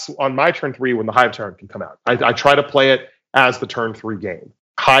that's on my turn 3 when the Hive Tyrant can come out. I try to play it as the turn 3 game.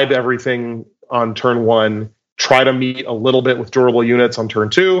 Hide everything on turn 1, try to meet a little bit with durable units on turn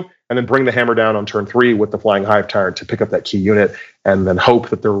 2, and then bring the hammer down on turn 3 with the Flying Hive Tyrant to pick up that key unit, and then hope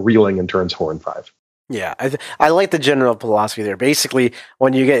that they're reeling in turns 4 and 5. Yeah, I like the general philosophy there. Basically,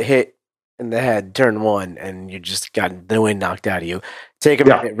 when you get hit in the head turn 1 and you just got the wind knocked out of you, take a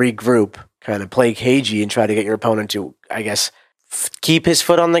minute, regroup, kind of play cagey and try to get your opponent to, I guess, keep his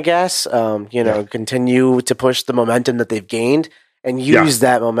foot on the gas, continue to push the momentum that they've gained and use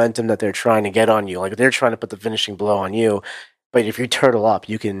that momentum that they're trying to get on you. Like, they're trying to put the finishing blow on you, but if you turtle up,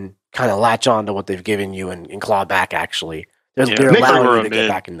 you can kind of latch on to what they've given you and claw back, actually. They're allowing you to get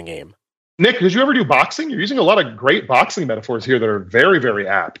back in the game. Nick, did you ever do boxing? You're using a lot of great boxing metaphors here that are very, very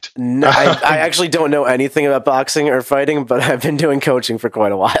apt. No, I actually don't know anything about boxing or fighting, but I've been doing coaching for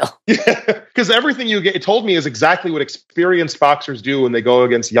quite a while. Yeah, because everything you told me is exactly what experienced boxers do when they go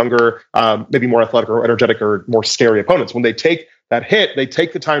against younger, maybe more athletic or energetic or more scary opponents. When they take that hit, they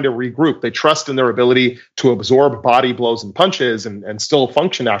take the time to regroup. They trust in their ability to absorb body blows and punches and still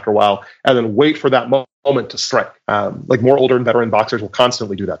function after a while, and then wait for that moment to strike. Like more older and veteran boxers will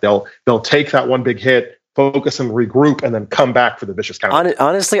constantly do that. They'll take that one big hit, focus and regroup, and then come back for the vicious counter.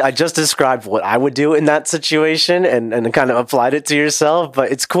 Honestly, I just described what I would do in that situation and kind of applied it to yourself,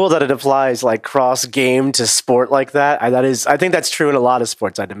 but it's cool that it applies like cross game to sport like that. I think that's true in a lot of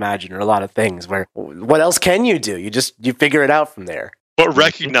sports, I'd imagine, or a lot of things where what else can you do? You figure it out from there. But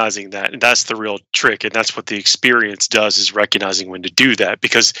recognizing that, and that's the real trick, and that's what the experience does, is recognizing when to do that.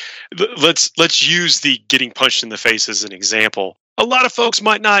 Because let's use the getting punched in the face as an example. A lot of folks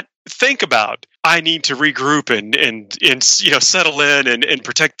might not think about, I need to regroup and settle in and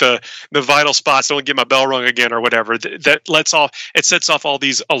protect the vital spots. Don't get my bell rung again or whatever. It sets off all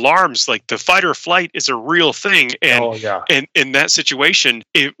these alarms. Like the fight or flight is a real thing, and in that situation,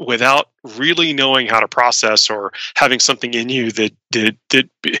 without really knowing how to process or having something in you that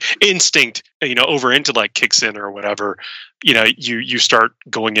instinct, over intellect kicks in or whatever, you start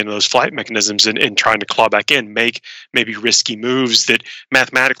going into those flight mechanisms and trying to claw back in, make maybe risky moves that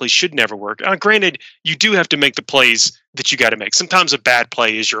mathematically should never work. Granted, you do have to make the plays that you got to make. Sometimes a bad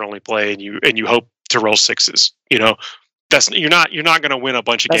play is your only play, and you hope to roll sixes. You're not going to win a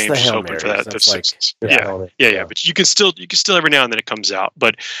bunch of games just hoping for that. That's sixes. Yeah. But you can still every now and then it comes out.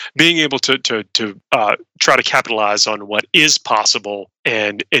 But being able to try to capitalize on what is possible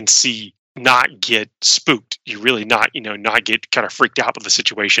and see. Not get spooked. You really not get kind of freaked out with the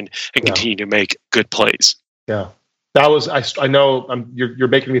situation and continue to make good plays. Yeah. That was, I know you're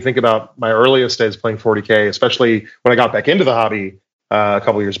making me think about my earliest days playing 40K, especially when I got back into the hobby a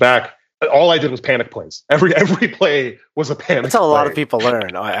couple years back. All I did was panic plays. Every play was a panic. That's how a lot of people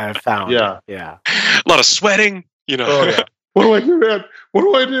learn. I've found. Yeah. A lot of sweating. Oh, yeah. What do I do, man? What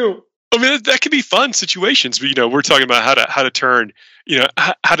do I do? I mean, that can be fun situations. But, we're talking about how to turn your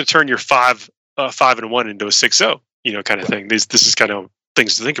 5-1 into a 6-0, kind of thing. This is kind of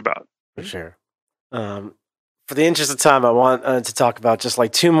things to think about. For sure. For the interest of time, I want to talk about just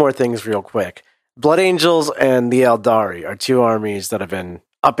like 2 more things real quick. Blood Angels and the Eldari are 2 armies that have been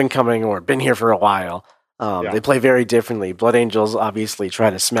up and coming or been here for a while. They play very differently. Blood Angels obviously try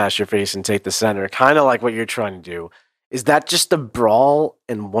to smash your face and take the center, kind of like what you're trying to do. Is that just a brawl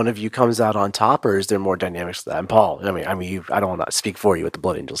and one of you comes out on top, or is there more dynamics to that? And Paul, I mean, I don't want to speak for you with the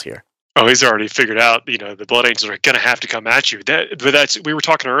Blood Angels here. Oh, he's already figured out, the Blood Angels are going to have to come at you. We were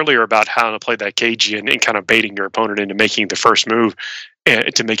talking earlier about how to play that cagey and kind of baiting your opponent into making the first move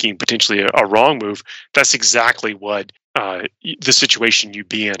and to making potentially a wrong move. That's exactly what the situation you'd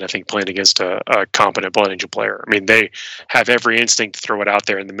be in, I think, playing against a competent Blood Angel player. I mean, they have every instinct to throw it out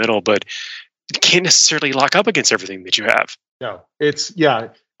there in the middle, but you can't necessarily lock up against everything that you have. No,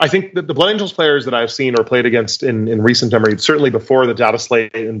 I think that the Blood Angels players that I've seen or played against in recent memory, certainly before the data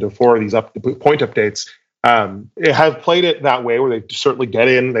slate and before these point updates, have played it that way, where they certainly get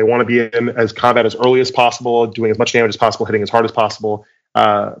in. They want to be in as combat as early as possible, doing as much damage as possible, hitting as hard as possible.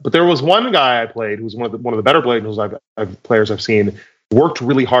 But there was one guy I played who was one of the better Blood Angels players I've seen. Worked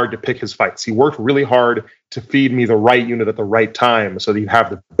really hard to pick his fights. He worked really hard to feed me the right unit at the right time so that you have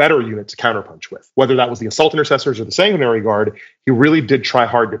the better unit to counterpunch with. Whether that was the Assault Intercessors or the Sanguinary Guard, he really did try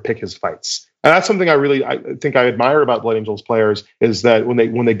hard to pick his fights. And that's something I think I admire about Blood Angels players, is that when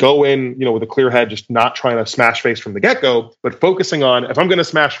they go in, with a clear head, just not trying to smash face from the get-go, but focusing on, if I'm going to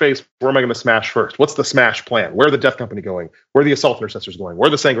smash face, where am I going to smash first? What's the smash plan? Where are the Death Company going? Where are the Assault Intercessors going? Where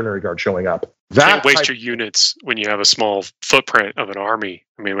are the Sanguinary Guard showing up? You can't waste your units when you have a small footprint of an army.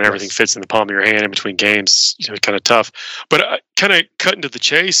 I mean, when everything fits in the palm of your hand in between games, it's kind of tough. But kind of cutting to the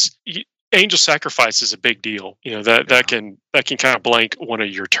chase, Angel Sacrifice is a big deal. That can kind of blank one of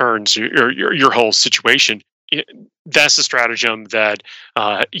your turns or your whole situation. That's the stratagem that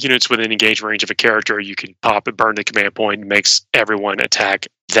units within engagement range of a character, you can pop and burn the command point, and makes everyone attack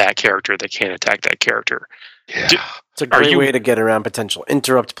that character that can't attack that character. Yeah. It's a great way to get around potential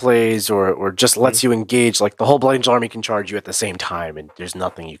interrupt plays, or just lets you engage. Like, the whole Blood Angel army can charge you at the same time, and there's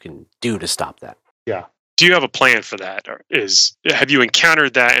nothing you can do to stop that. Yeah. Do you have a plan for that? Or have you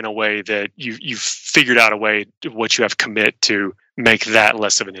encountered that in a way that you've figured out a way to what you have commit to make that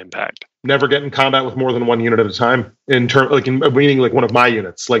less of an impact? Never get in combat with more than one unit at a time. Meaning like one of my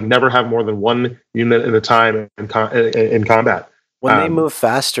units. Like, never have more than one unit at a time in combat. When they move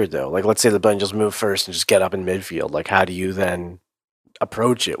faster, though, like let's say the Blood Angels move first and just get up in midfield, like how do you then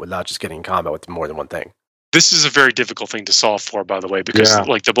approach it without just getting in combat with more than one thing? This is a very difficult thing to solve for, by the way, because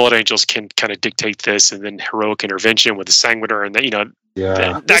like the Blood Angels can kind of dictate this, and then heroic intervention with the Sanguinary, and that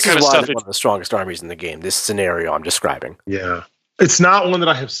kind of stuff. One of the strongest armies in the game. This scenario I'm describing. Yeah, it's not one that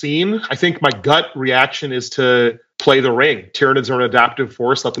I have seen. I think my gut reaction is to play the ring. Tyranids are an adaptive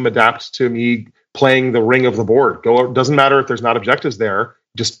force. Let them adapt to me playing the ring of the board. Doesn't matter if there's not objectives there.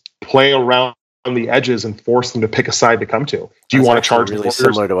 Just play around on the edges and force them to pick a side to come to. Do you want to charge? Really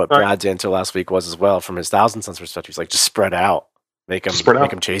similar to what Brad's answer last week was as well, from his Thousand Suns perspective. He's like, just spread out, make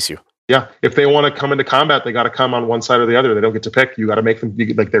them chase you. Yeah, if they want to come into combat, they got to come on one side or the other. They don't get to pick. You got to make them they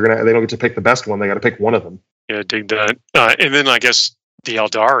don't get to pick the best one. They got to pick one of them. Yeah, dig that. And then I guess the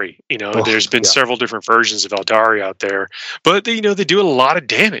Eldari. There's been several different versions of Eldari out there, but they do a lot of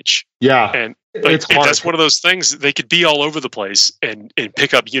damage. Yeah, and that's one of those things. They could be all over the place and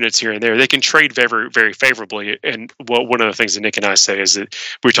pick up units here and there. They can trade very, very favorably. And one of the things that Nick and I say is that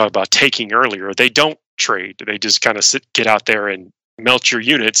we were talking about taking earlier. They don't trade. They just kind of get out there and melt your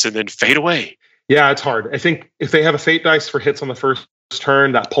units and then fade away. Yeah, it's hard. I think if they have a fate dice for hits on the first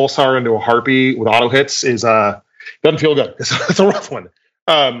turn, that Pulsar into a Harpy with auto hits doesn't feel good. It's a rough one.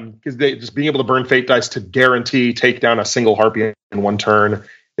 Because they just being able to burn fate dice to guarantee take down a single Harpy in one turn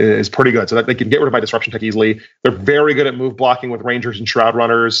is pretty good. So that they can get rid of my disruption tech easily. They're very good at move blocking with Rangers and Shroud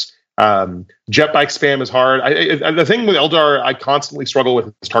Runners. Jet bike spam is hard. The thing with Eldar I constantly struggle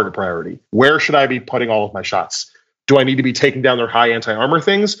with is target priority. Where should I be putting all of my shots? Do I need to be taking down their high anti-armor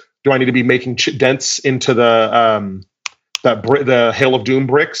things? Do I need to be making dents into the Hail of Doom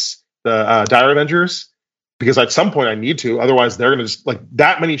bricks, the Dire Avengers? Because at some point I need to. Otherwise, they're going to just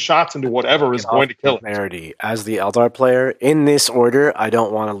that many shots into whatever is going to kill it. As the Eldar player, in this order, I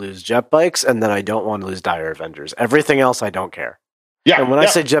don't want to lose jet bikes, and then I don't want to lose Dire Avengers. Everything else, I don't care. Yeah. And when I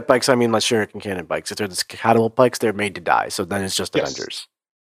say jet bikes, I mean like Shuriken Cannon bikes. If they're the catapult bikes, they're made to die. So then it's just Avengers.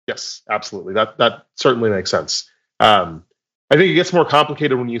 Yes, absolutely. That certainly makes sense. I think it gets more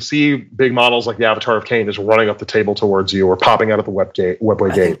complicated when you see big models like the Avatar of Cain just running up the table towards you or popping out of the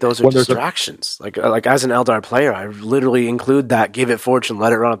webway gate. I think those are distractions. Like as an Eldar player, I literally include that, give it fortune,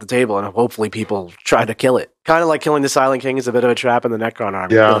 let it run up the table, and hopefully people try to kill it. Kind of like killing the Silent King is a bit of a trap in the Necron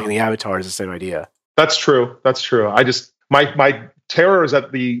army. Yeah. Killing the Avatar is the same idea. That's true. I just my terror is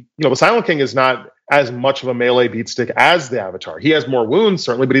that the Silent King is not as much of a melee beatstick as the Avatar. He has more wounds,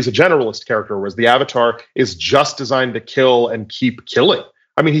 certainly, but he's a generalist character, whereas the Avatar is just designed to kill and keep killing.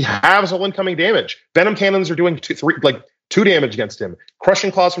 I mean, he halves all incoming damage. Venom cannons are doing 2 damage against him.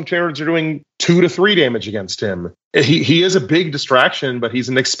 Crushing Claws from Tyranids are doing 2 to 3 damage against him. He is a big distraction, but he's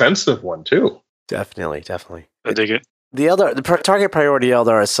an expensive one too. Definitely. I dig it. The target priority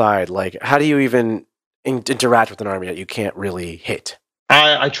Eldar aside, like, how do you even interact with an army that you can't really hit?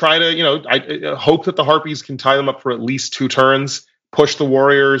 I try to, I hope that the Harpies can tie them up for at least 2 turns, push the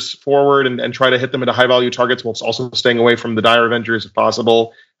Warriors forward and try to hit them into high-value targets while also staying away from the Dire Avengers if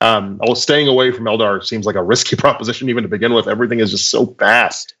possible. Although staying away from Eldar seems like a risky proposition even to begin with. Everything is just so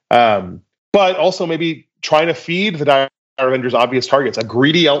fast. But also maybe trying to feed the Dire Avengers obvious targets.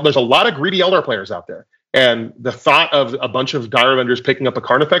 There's a lot of greedy Eldar players out there. And the thought of a bunch of Dire Avengers picking up a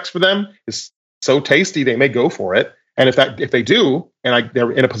Carnifex for them is so tasty, they may go for it. And if they do, and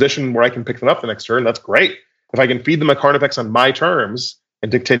they're in a position where I can pick them up the next turn, that's great. If I can feed them a Carnifex on my terms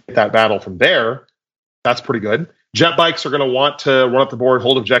and dictate that battle from there, that's pretty good. Jet bikes are going to want to run up the board,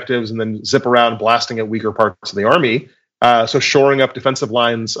 hold objectives, and then zip around blasting at weaker parts of the army. So shoring up defensive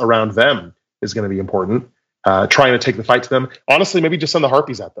lines around them is going to be important. Trying to take the fight to them. Honestly, maybe just send the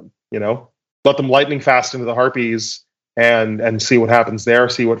Harpies at them, Let them lightning fast into the Harpies and see what happens there.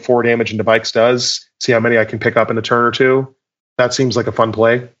 See what 4 damage into bikes does. See how many I can pick up in a turn or 2. That seems like a fun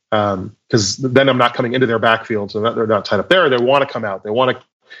play. Because then I'm not coming into their backfield, so they're not tied up there. They want to come out. They want to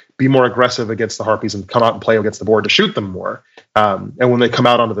be more aggressive against the Harpies and come out and play against the board to shoot them more. And when they come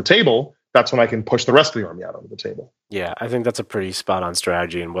out onto the table, that's when I can push the rest of the army out onto the table. Yeah, I think that's a pretty spot-on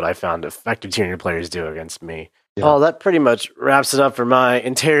strategy and what I found effective Tyranid players do against me. Yeah. Oh, that pretty much wraps it up for my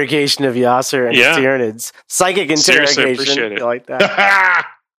interrogation of Yasser and Tyranids. Psychic interrogation. Seriously, appreciate it. I like that.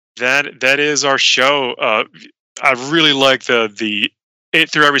 That is our show. I really like the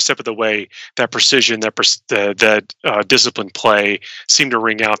through every step of the way, that precision, that disciplined play seemed to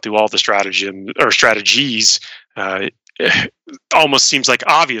ring out through all the strategies. Almost seems like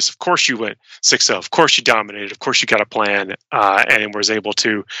obvious. Of course you went 6-0. Of course you dominated. Of course you got a plan, and was able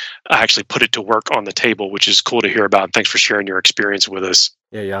to actually put it to work on the table, which is cool to hear about. Thanks for sharing your experience with us.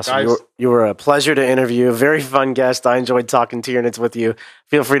 Yeah, Yasser, you were a pleasure to interview. A very fun guest. I enjoyed talking Tyranids with you.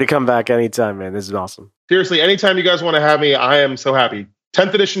 Feel free to come back anytime, man. This is awesome. Seriously, anytime you guys want to have me, I am so happy.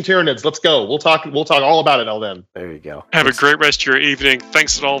 10th edition Tyranids. Let's go. We'll talk all about it, Elden. There you go. Have a great rest of your evening.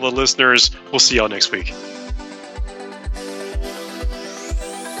 Thanks to all the listeners. We'll see y'all next week.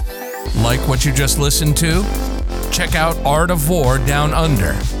 Like what you just listened to? Check out Art of War Down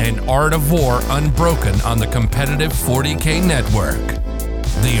Under and Art of War Unbroken on the competitive 40K network.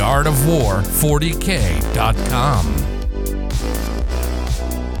 The Art of War 40K.com.